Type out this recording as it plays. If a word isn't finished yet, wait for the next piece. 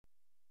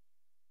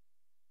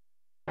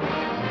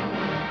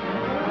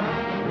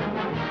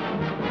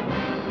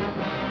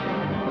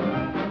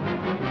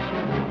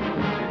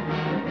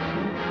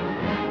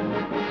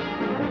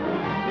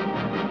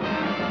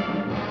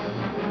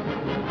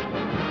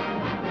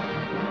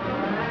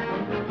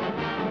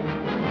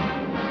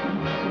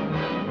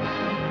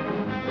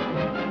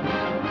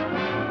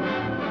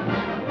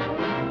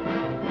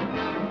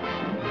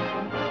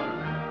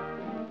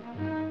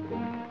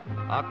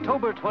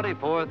October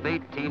 24th,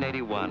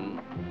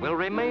 1881, will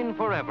remain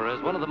forever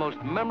as one of the most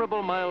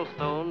memorable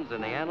milestones in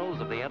the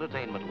annals of the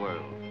entertainment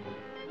world.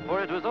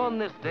 For it was on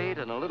this date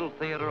in a little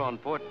theater on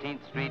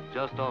 14th Street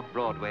just off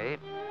Broadway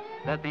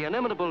that the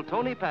inimitable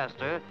Tony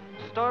Pastor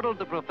startled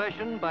the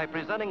profession by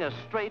presenting a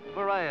straight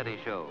variety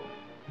show,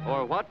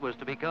 or what was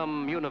to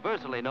become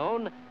universally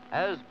known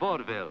as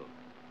vaudeville.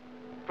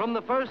 From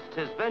the first,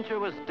 his venture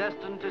was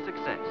destined to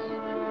success.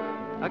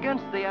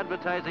 Against the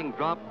advertising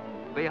drop,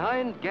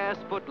 behind gas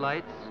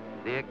footlights,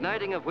 the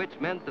igniting of which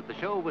meant that the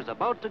show was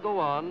about to go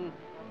on,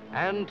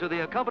 and to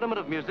the accompaniment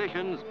of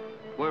musicians,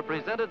 were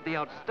presented the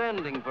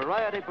outstanding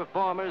variety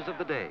performers of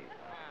the day.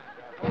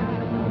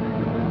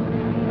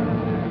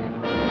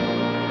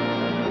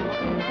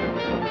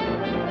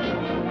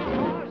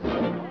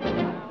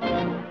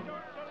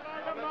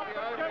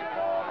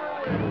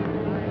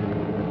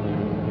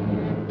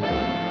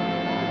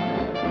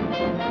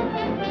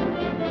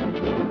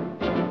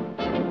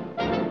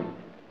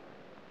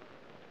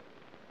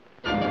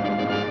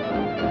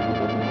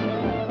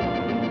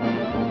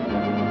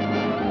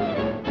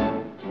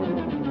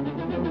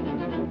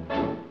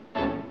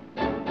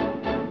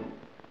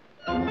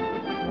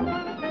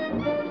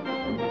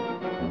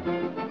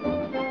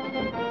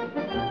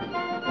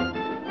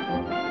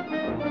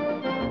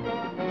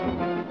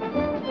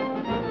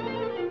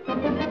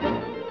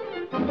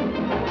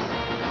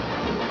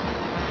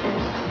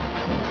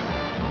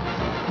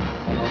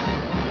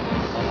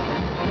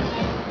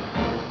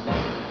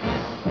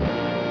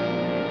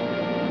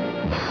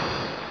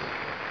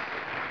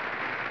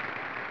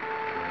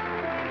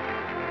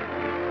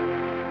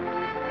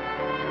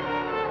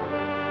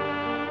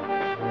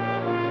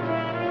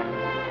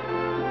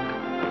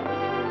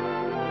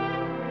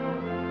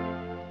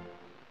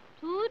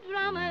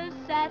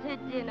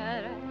 At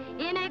dinner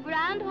in a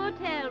grand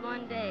hotel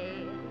one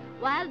day.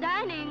 While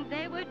dining,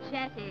 they were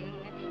chatting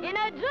in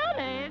a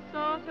jolly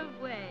sort of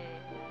way.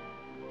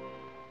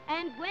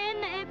 And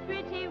when a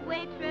pretty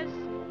waitress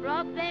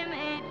brought them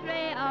a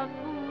tray of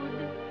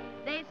food,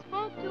 they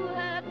spoke to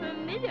her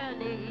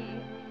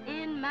familiarly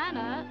in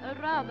manner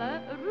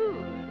rather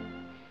rude.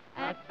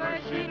 At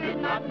first she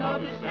did not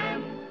notice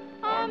them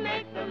or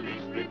make the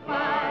least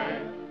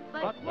reply,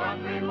 but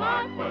one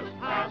remark was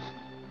passed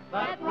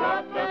that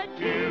brought the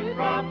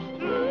teardrops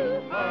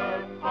to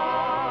her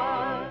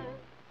eye.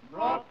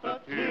 Brought the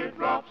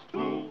teardrops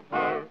to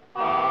her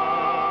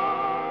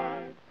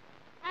eye.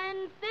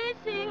 And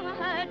facing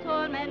her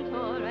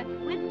tormentor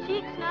with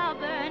cheeks now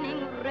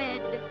burning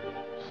red,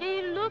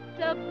 she looked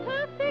a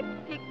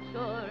perfect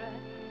picture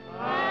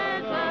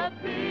as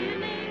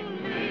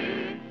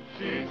appealingly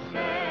she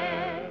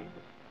said,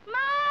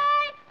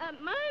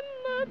 My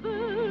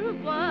mother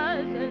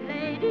was a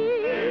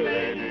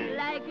lady,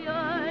 like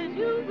yours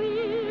you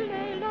will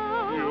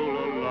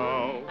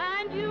allow.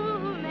 And you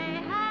may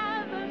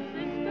have a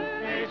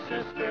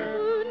sister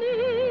who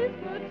needs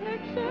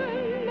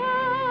protection now.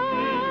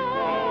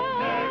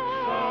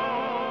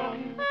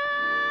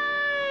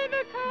 I've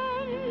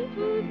come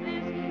to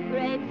this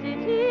great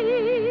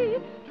city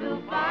to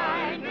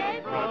find a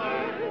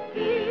brother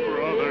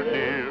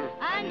dear.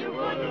 And you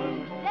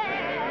wouldn't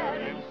dare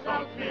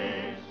insult me,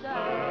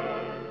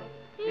 sir,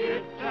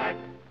 if Jack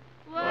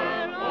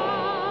were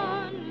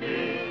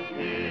only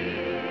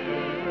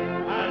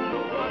here. And you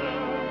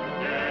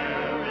wouldn't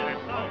dare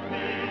insult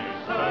me,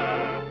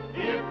 sir,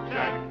 if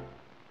Jack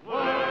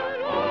were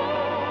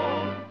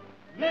only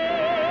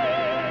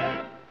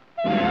here.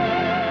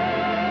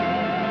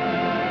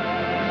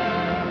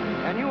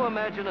 Can you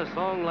imagine a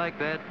song like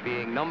that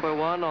being number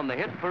one on the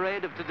hit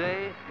parade of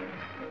today?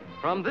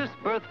 From this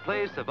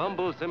birthplace of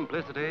humble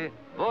simplicity,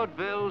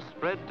 vaudeville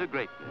spread to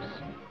greatness,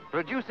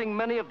 producing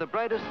many of the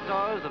brightest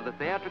stars of the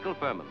theatrical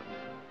firmament.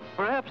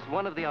 Perhaps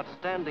one of the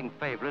outstanding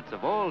favorites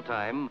of all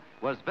time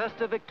was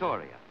Vesta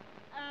Victoria.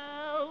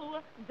 Oh,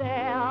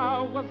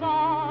 there was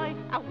I,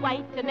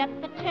 a-waiting at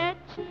the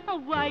church,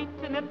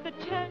 a-waiting at the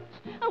church,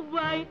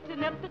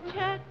 a-waiting at the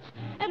church.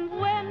 And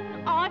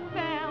when I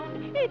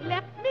found he'd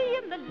left me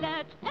in the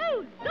lurch,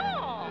 oh,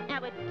 Lord,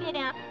 how it did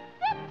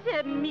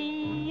upset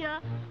me.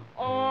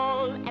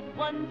 All at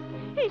once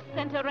he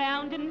sent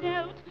around a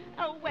note.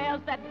 Oh,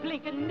 where's that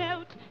blinking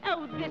note?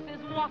 Oh, this is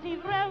what he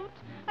wrote.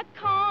 I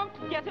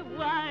can't get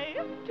away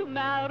to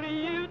marry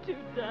you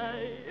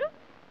today.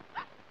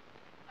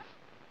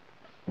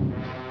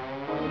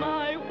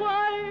 My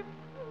wife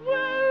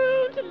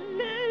won't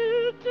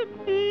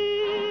let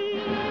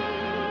me.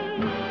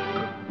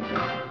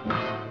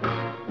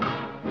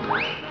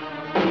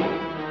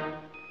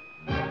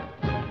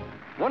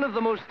 One of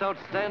the most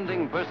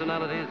outstanding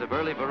personalities of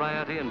early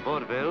variety in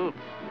vaudeville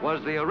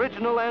was the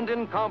original and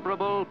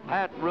incomparable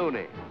Pat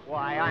Rooney.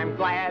 Why, I'm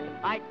glad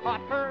I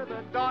caught her,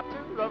 the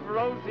daughter of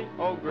Rosie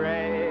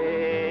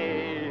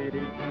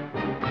O'Grady.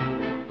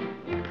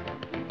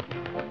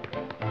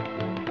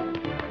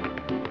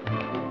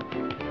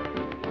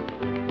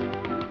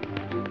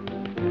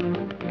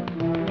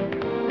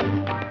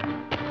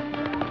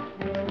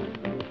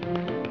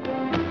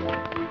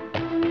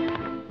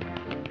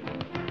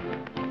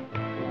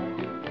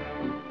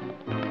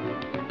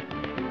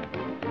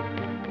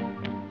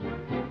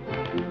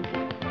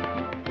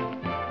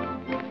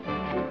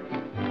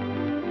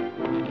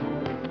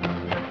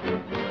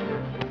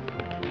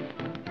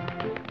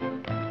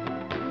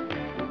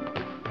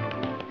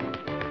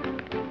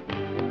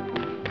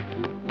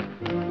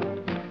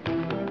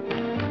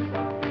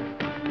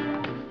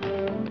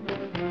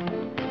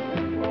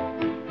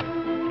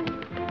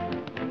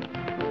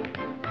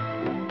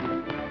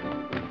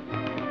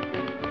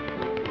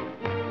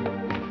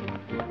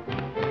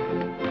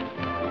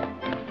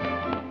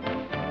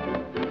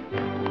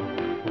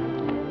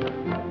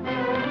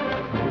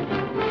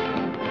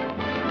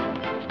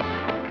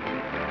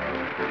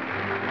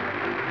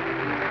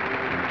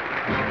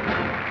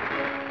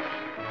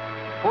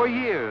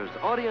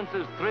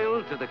 audiences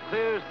thrilled to the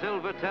clear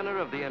silver tenor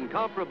of the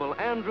incomparable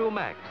Andrew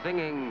Mack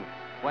singing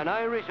When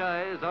Irish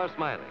Eyes Are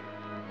Smiling.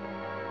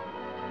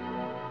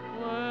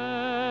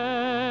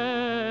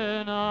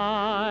 When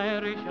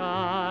Irish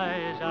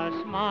eyes are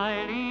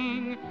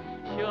smiling,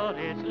 sure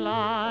it's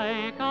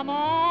like a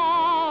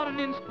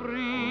morning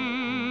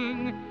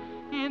spring.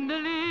 In the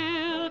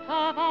lilt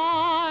of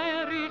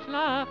Irish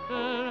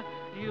laughter,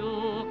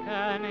 you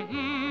can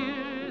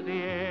hear the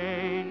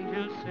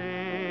angels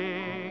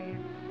sing.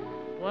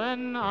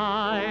 When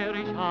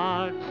Irish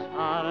hearts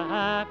are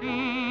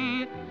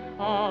happy,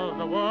 all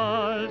the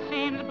world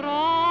seems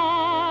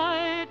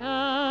bright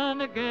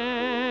and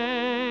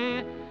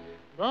gay.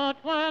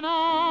 But when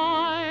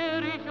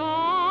Irish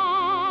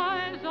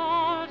eyes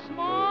are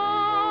smiling,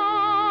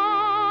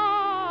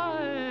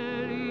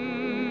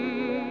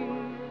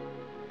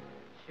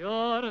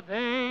 sure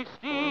they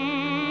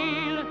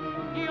steal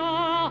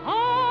your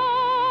heart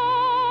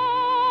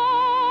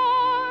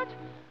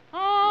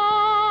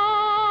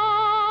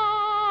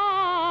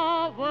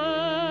away.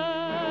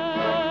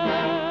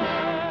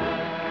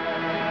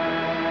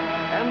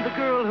 And the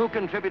girl who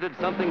contributed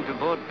something to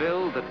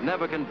vaudeville that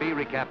never can be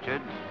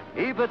recaptured,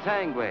 Eva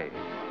Tangway,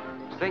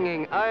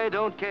 singing I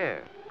Don't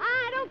Care.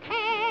 I don't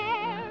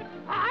care,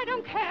 I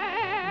don't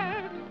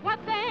care what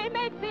they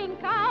may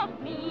think of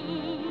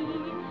me.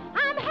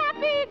 I'm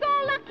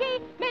happy-go-lucky,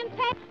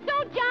 mental,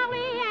 so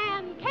jolly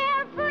and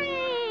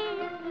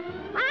carefree.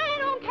 I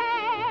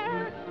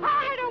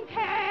don't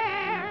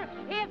care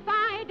if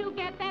I do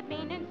get that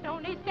mean and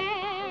stony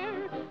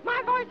stare.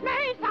 My voice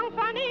may sound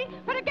funny,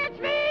 but it gets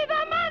me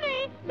the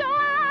money, so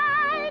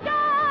I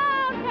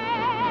don't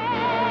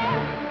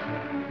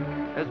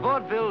care. As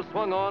vaudeville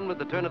swung on with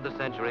the turn of the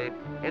century,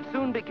 it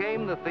soon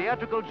became the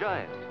theatrical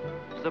giant,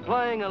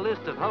 supplying a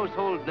list of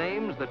household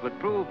names that would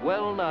prove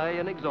well-nigh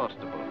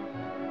inexhaustible.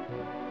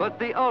 But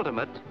the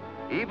ultimate,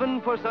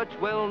 even for such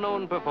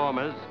well-known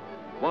performers,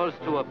 was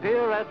to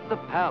appear at the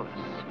Palace.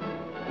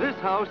 This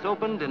house,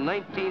 opened in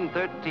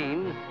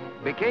 1913,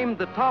 became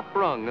the top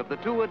rung of the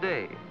two a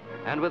day,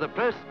 and with a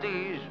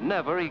prestige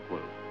never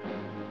equaled.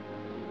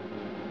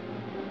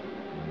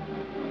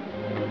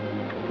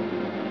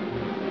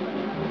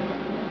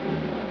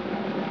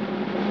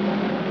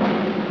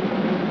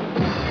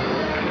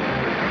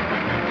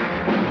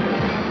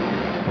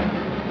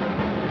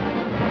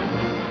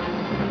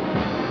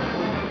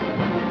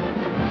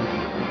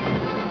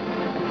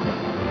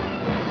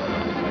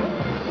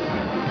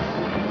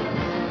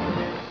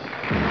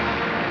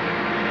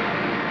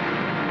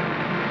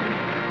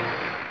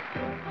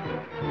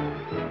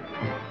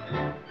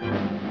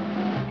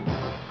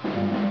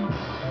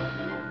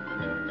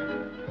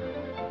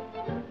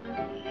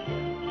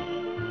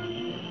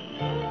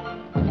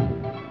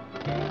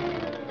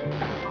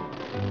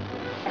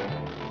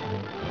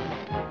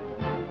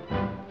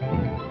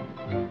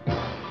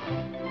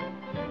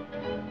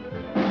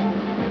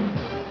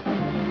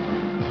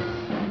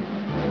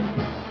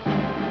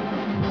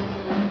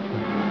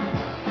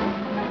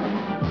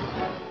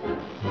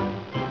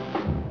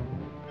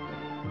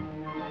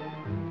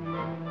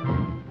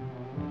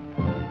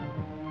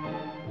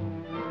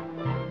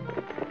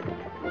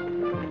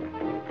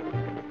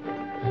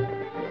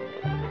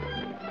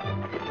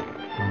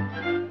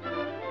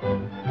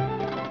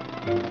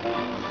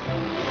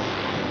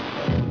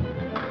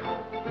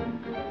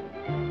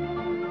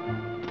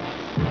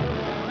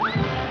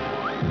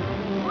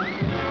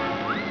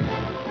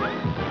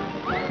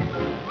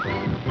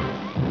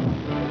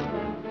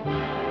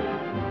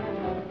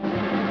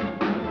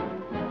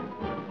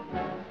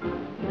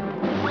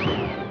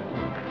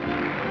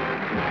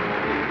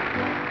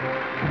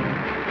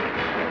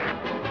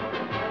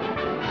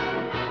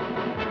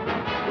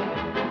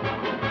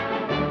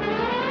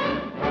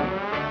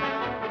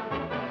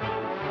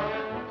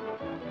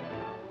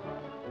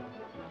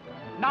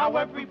 Now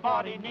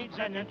everybody needs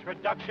an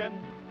introduction,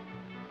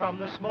 from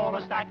the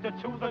smallest actor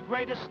to the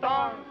greatest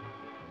star.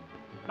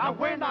 Now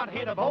we're not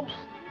here to boast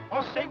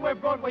or say we're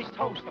Broadway's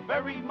toast.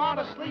 Very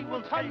modestly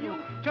we'll tell you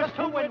just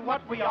who and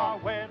what we are.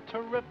 We're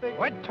terrific.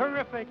 We're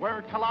terrific.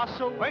 We're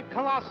colossal. We're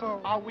colossal.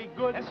 Are we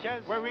good? Yes,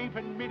 yes. We're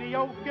even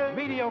mediocre.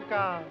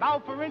 Mediocre. Now,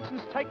 for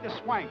instance, take the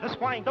Swank. The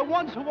Swank. The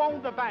ones who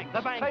own the bank.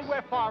 The bank. Say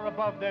we're far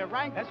above their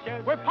rank. Yes,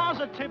 yes. We're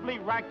positively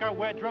ranker.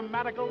 We're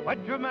dramatical. We're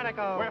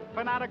dramatical. We're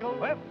fanatical.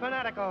 We're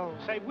fanatical.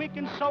 Say we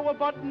can sew a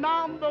button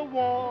on the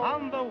wall.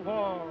 On the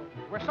wall.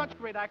 We're such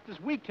great actors,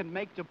 we can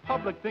make the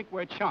public think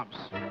we're chumps.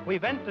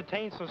 We've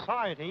entertained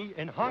society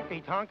in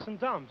honky-tonks and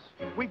dumps.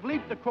 We've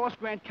leaped across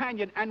Grand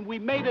Canyon and we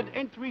made it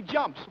in 3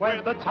 jumps.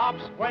 We're the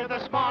tops, we're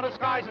the smartest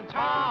guys in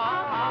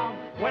town.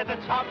 We're the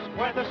tops,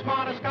 we're the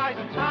smartest guys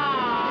in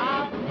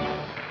town.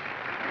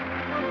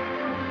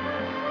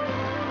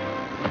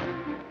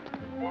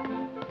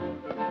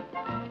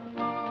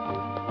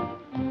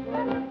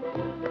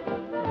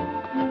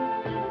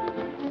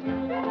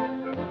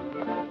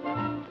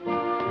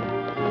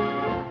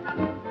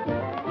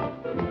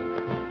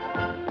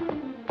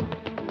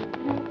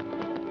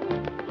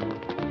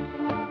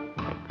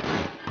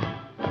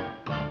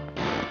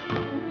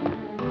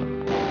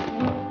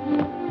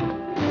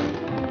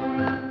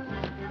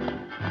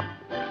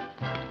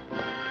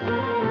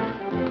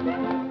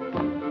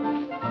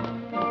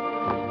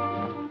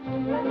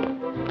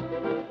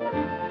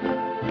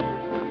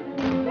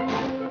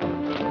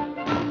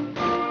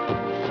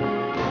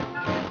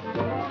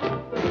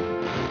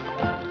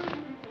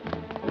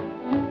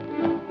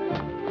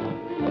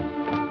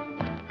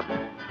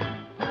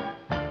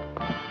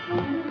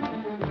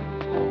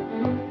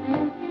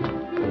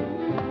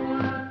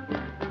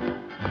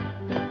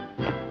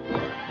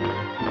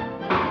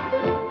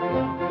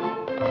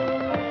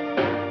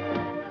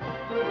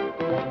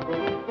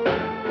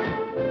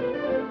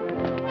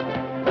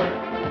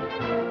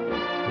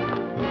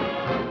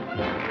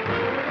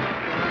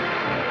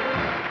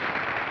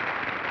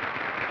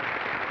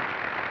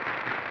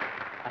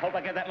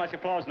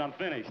 got your applause and I'm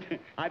finished.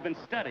 I've been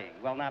studying.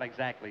 Well, not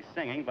exactly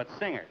singing, but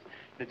singers.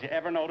 Did you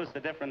ever notice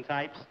the different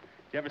types? Did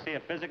you ever see a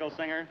physical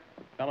singer?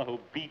 A fellow who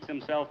beats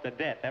himself to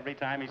death every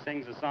time he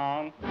sings a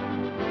song? Give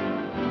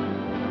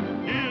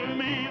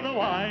me the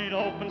wide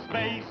open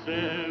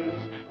spaces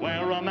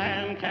where a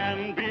man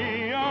can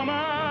be a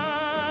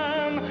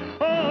man.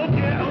 Oh,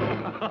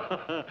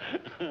 yeah.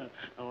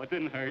 Oh, it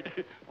didn't hurt.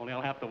 Only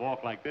I'll have to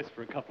walk like this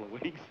for a couple of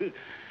weeks. Did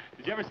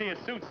you ever see a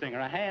suit singer,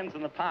 a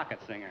hands-in-the-pocket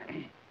singer?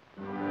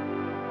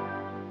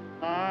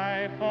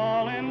 I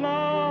fall in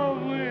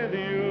love with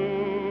you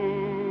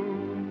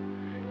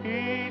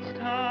each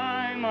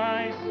time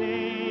I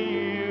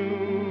see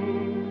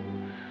you,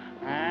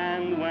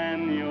 and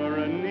when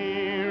you're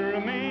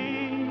near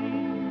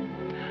me,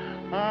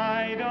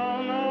 I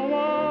don't know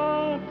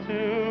what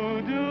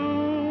to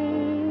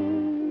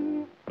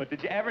do. But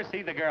did you ever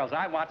see the girls?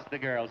 I watch the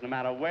girls. No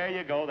matter where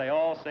you go, they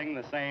all sing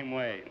the same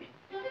way.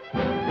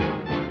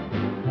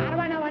 How do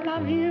I know I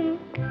love you?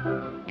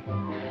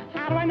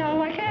 How do I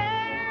know I care?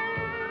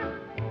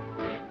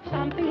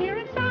 Something here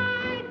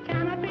inside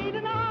cannot be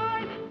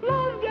denied.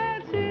 Love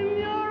gets in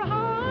your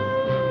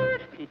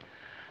heart.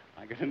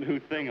 I got a new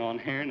thing on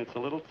here, and it's a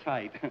little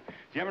tight. Did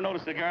you ever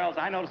notice the girls?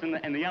 I noticed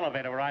in the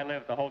elevator where I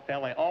live, the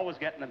hotel, they always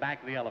get in the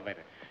back of the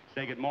elevator.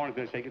 Say good morning,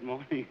 they say good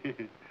morning.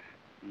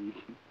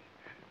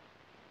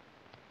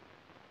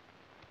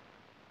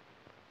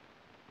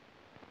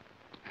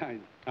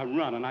 I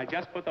run, and I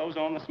just put those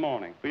on this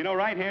morning. Well, you know,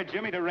 right here,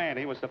 Jimmy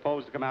Durante was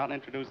supposed to come out and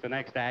introduce the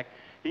next act.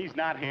 He's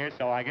not here,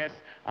 so I guess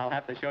I'll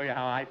have to show you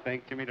how I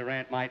think Jimmy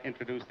Durante might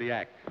introduce the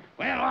act.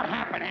 Well, what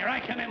happened here? I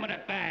come in with a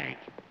bag.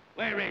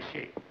 Where is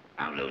she?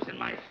 I'm losing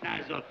my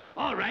snazzle.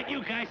 All right,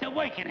 you guys are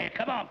working here.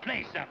 Come on,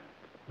 play something.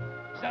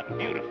 Something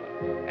beautiful.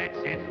 That's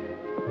it.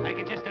 I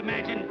can just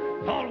imagine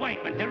Paul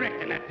Whiteman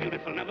directing that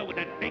beautiful number with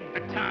that big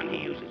baton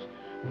he uses.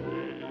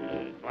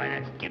 Why,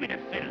 that's... Give me the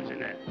fiddles in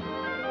that.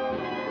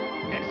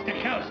 That's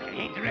Stokowski.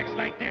 He directs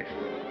like this.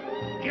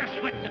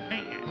 Just with the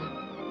fingers.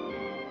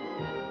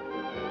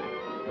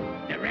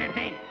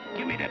 Durante,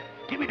 give me the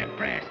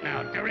brass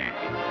now,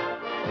 Durante.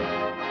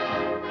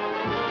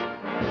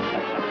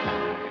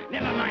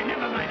 Never mind.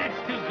 That's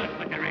too good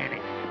for Durante.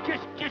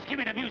 Just give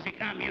me the music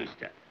I'm used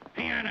to.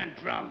 Piano and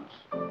drums.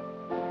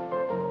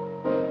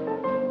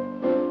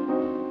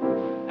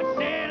 A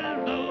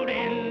sailboat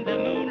in the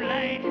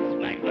moonlight. Is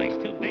my voice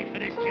too big for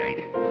this joint?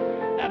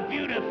 A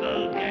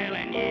beautiful girl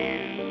and you.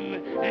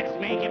 That's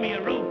me. Give me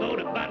a rowboat,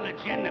 a bottle of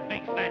gin, and a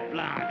big fat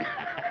blonde.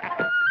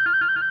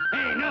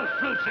 Hey, no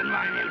fruits in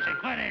my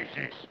music. What is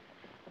this?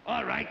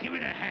 All right, give me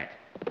the hat.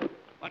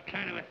 What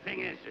kind of a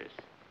thing is this?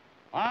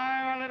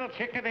 I'm a little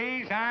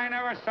chickadees. I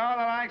never saw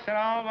the likes of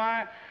all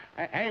my...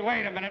 Hey,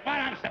 wait a minute. What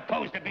I'm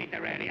supposed to be,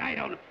 Durante? I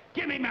don't...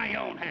 Give me my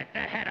own hat. The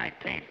hat I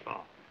paid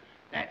for.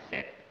 That's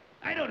it.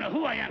 I don't know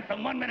who I am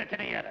from one minute to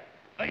the other.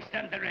 First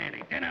I'm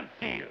Durante, then I'm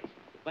Fields.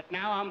 But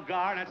now I'm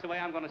Gar, and that's the way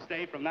I'm going to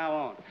stay from now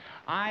on.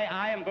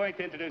 I am going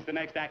to introduce the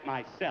next act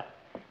myself.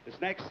 This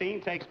next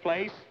scene takes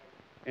place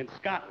in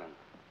Scotland.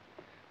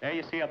 There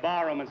you see a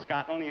barroom in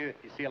Scotland. You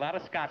see a lot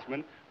of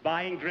Scotchmen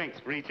buying drinks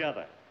for each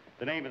other.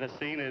 The name of the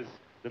scene is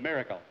The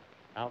Miracle.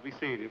 I'll be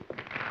seeing you.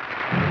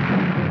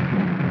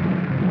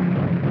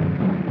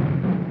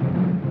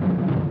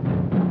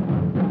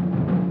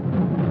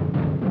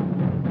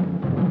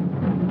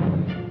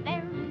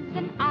 There's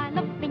an isle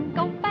of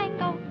bingo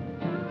bango,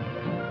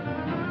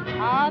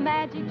 a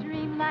magic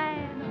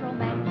dreamland of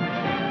romance.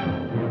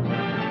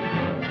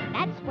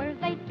 That's where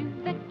they do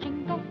the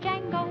jingle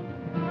jangle.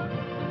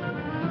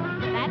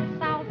 That's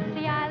South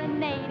Sea Island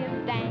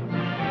native dance.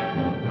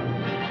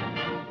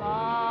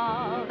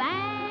 Love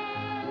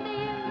and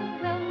you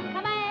will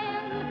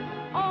command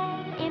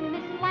all in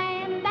this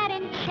land that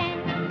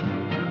enchants.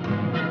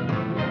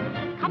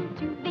 Come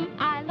to the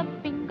Isle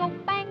of Bingo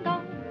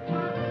Bango,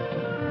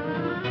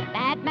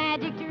 that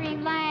magic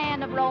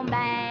dreamland of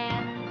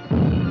romance.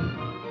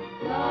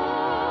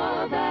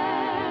 Love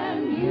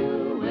and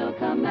you will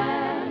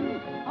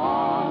command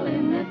all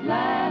in this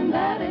land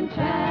that enchants.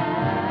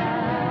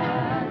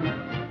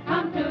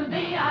 Come to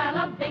the Isle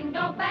of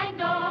Bingo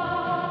Bango,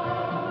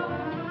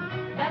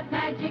 that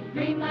magic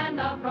dreamland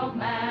of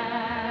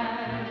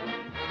romance.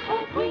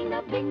 Oh, Queen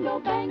of Bingo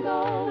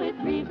Bango, it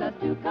grieves us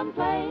to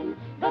complain,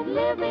 but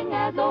living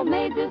as old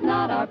maids is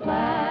not our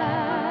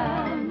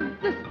plan.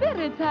 The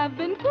spirits have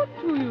been good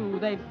to you.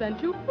 They've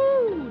sent you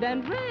food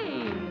and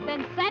rain.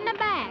 Then send him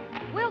back.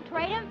 We'll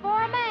trade him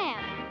for a man.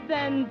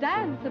 Then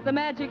dance at the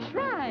magic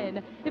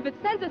shrine. If it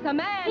sends us a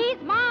man, He's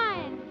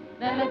mine.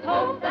 then let's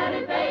hope that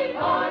it's 8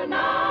 or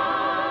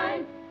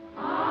 9.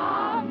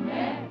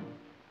 Amen.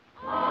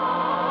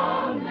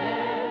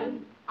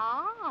 Amen.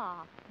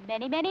 Ah,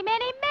 many, many,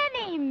 many,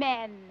 many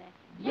men.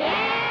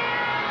 Yeah!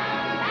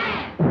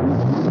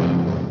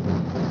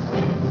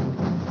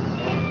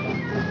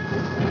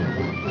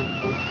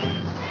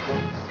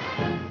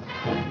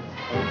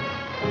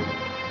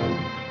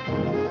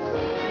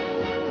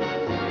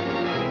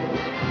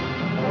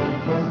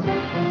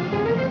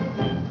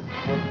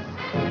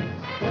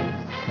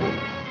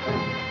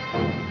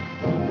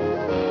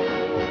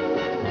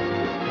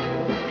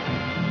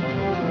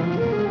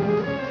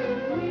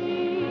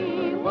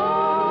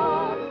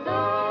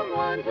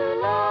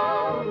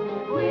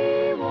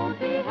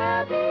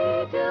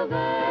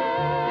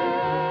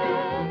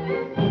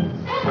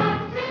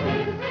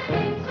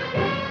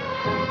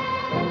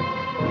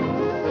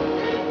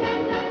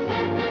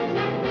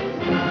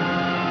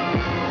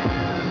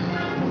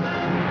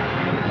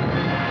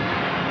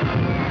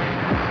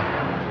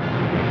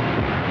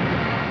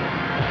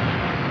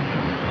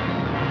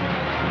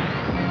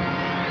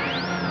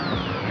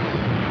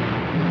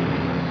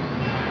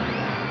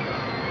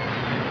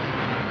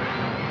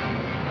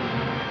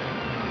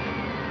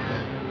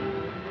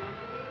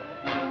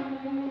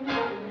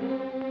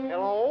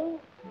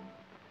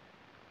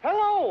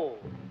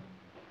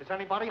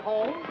 anybody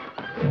home?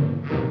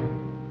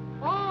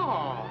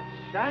 Oh,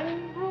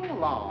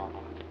 Shangri-La.